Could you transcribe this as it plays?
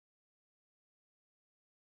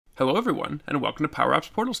Hello everyone, and welcome to Power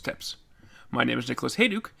Apps Portals Tips. My name is Nicholas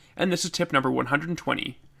Hayduk, and this is tip number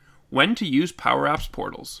 120, when to use Power Apps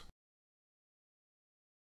Portals.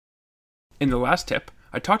 In the last tip,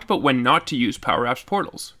 I talked about when not to use Power Apps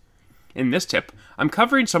Portals. In this tip, I'm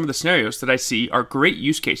covering some of the scenarios that I see are great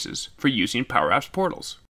use cases for using Power Apps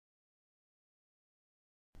Portals.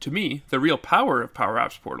 To me, the real power of Power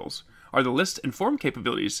Apps Portals are the list and form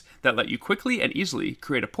capabilities that let you quickly and easily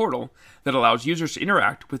create a portal that allows users to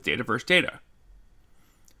interact with Dataverse data.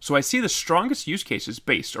 So I see the strongest use cases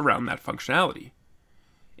based around that functionality.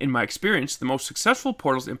 In my experience, the most successful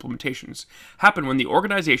portals implementations happen when the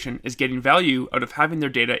organization is getting value out of having their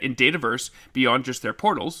data in Dataverse beyond just their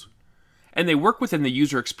portals, and they work within the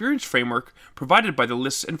user experience framework provided by the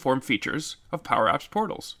lists and form features of Power Apps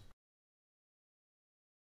Portals.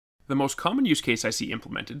 The most common use case I see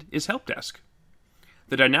implemented is helpdesk.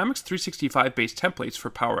 The Dynamics 365 based templates for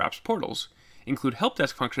Power Apps Portals include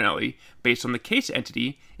helpdesk functionality based on the case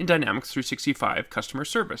entity in Dynamics 365 customer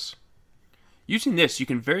service. Using this, you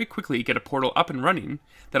can very quickly get a portal up and running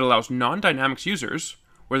that allows non-Dynamics users,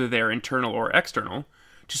 whether they are internal or external,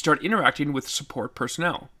 to start interacting with support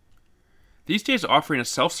personnel. These days, offering a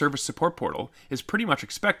self-service support portal is pretty much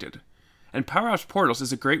expected, and Power Apps Portals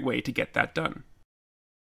is a great way to get that done.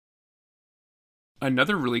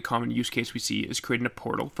 Another really common use case we see is creating a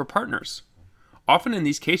portal for partners. Often in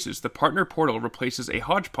these cases, the partner portal replaces a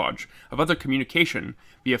hodgepodge of other communication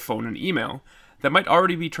via phone and email that might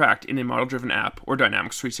already be tracked in a model-driven app or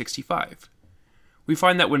Dynamics 365. We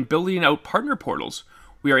find that when building out partner portals,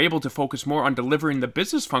 we are able to focus more on delivering the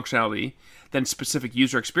business functionality than specific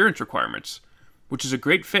user experience requirements, which is a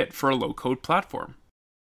great fit for a low-code platform.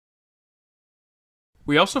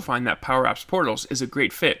 We also find that Power Apps Portals is a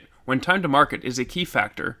great fit when time to market is a key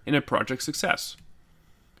factor in a project's success,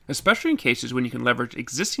 especially in cases when you can leverage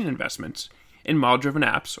existing investments in model-driven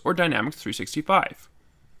apps or Dynamics 365.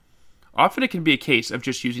 Often it can be a case of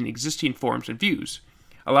just using existing forms and views,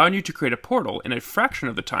 allowing you to create a portal in a fraction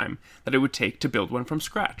of the time that it would take to build one from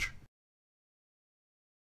scratch.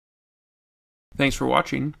 Thanks for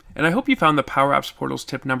watching, and I hope you found the Power Apps Portals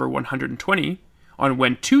tip number 120 on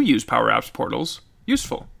when to use Power Apps Portals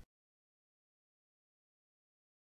useful.